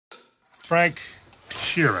Frank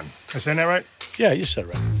Sheeran. Am I saying that right? Yeah, you said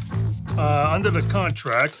it right. Under the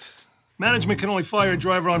contract, management can only fire a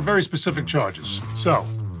driver on very specific charges. So,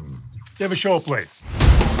 you ever show up late?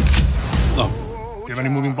 No. Do you have any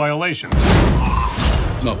moving violations?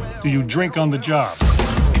 No. Do you drink on the job?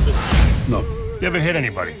 No. You ever hit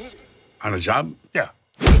anybody? On a job? Yeah.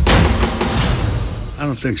 I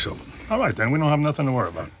don't think so. All right, then. We don't have nothing to worry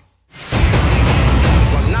about.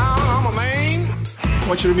 But now I'm a man. I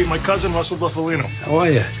want you to meet my cousin, Russell Buffalino. How are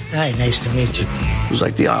you? Hi, nice to meet you. It was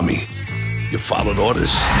like the Army. You followed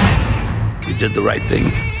orders. You did the right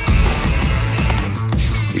thing.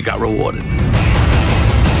 You got rewarded.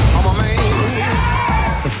 I'm a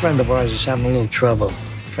man. A friend of ours is having a little trouble.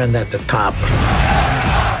 Friend at the top.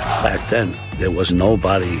 Back then, there was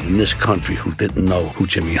nobody in this country who didn't know who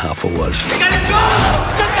Jimmy Hoffa was. You got a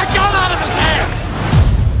gun! Get the gun out of his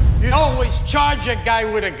hand! You always charge a guy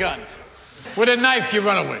with a gun. With a knife, you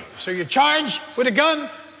run away. So you charge with a gun,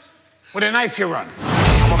 with a knife, you run.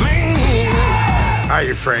 I'm a man.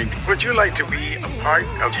 Hiya, Frank. Would you like to be a part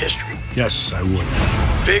of history? Yes, I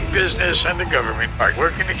would. Big business and the government are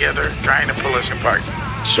working together, trying to pull us apart.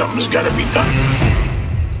 Something's got to be done.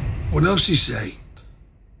 What else you say?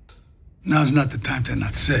 Now's not the time to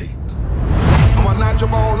not say. I'm a natural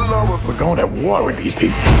born lover. We're going to war with these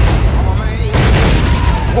people. I'm a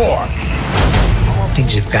man. War.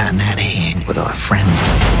 Things have gotten out of hand with our friend.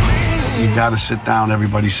 You gotta sit down.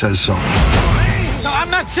 Everybody says so. No, I'm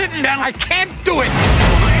not sitting down. I can't do it.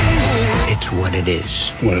 It's what it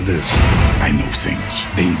is. What it is. I know things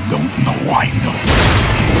they don't know I know.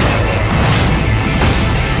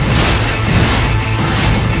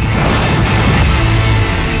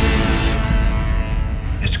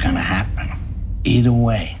 It's gonna happen. Either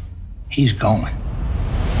way, he's going.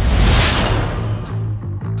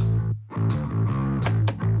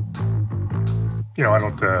 You know, I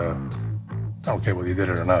don't care whether you did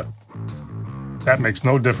it or not. That makes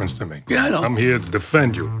no difference to me. Yeah, I know. I'm here to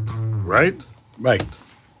defend you, right? Right.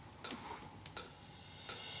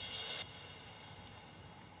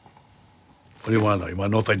 What do you want to know? You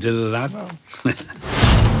want to know if I did it or not? No.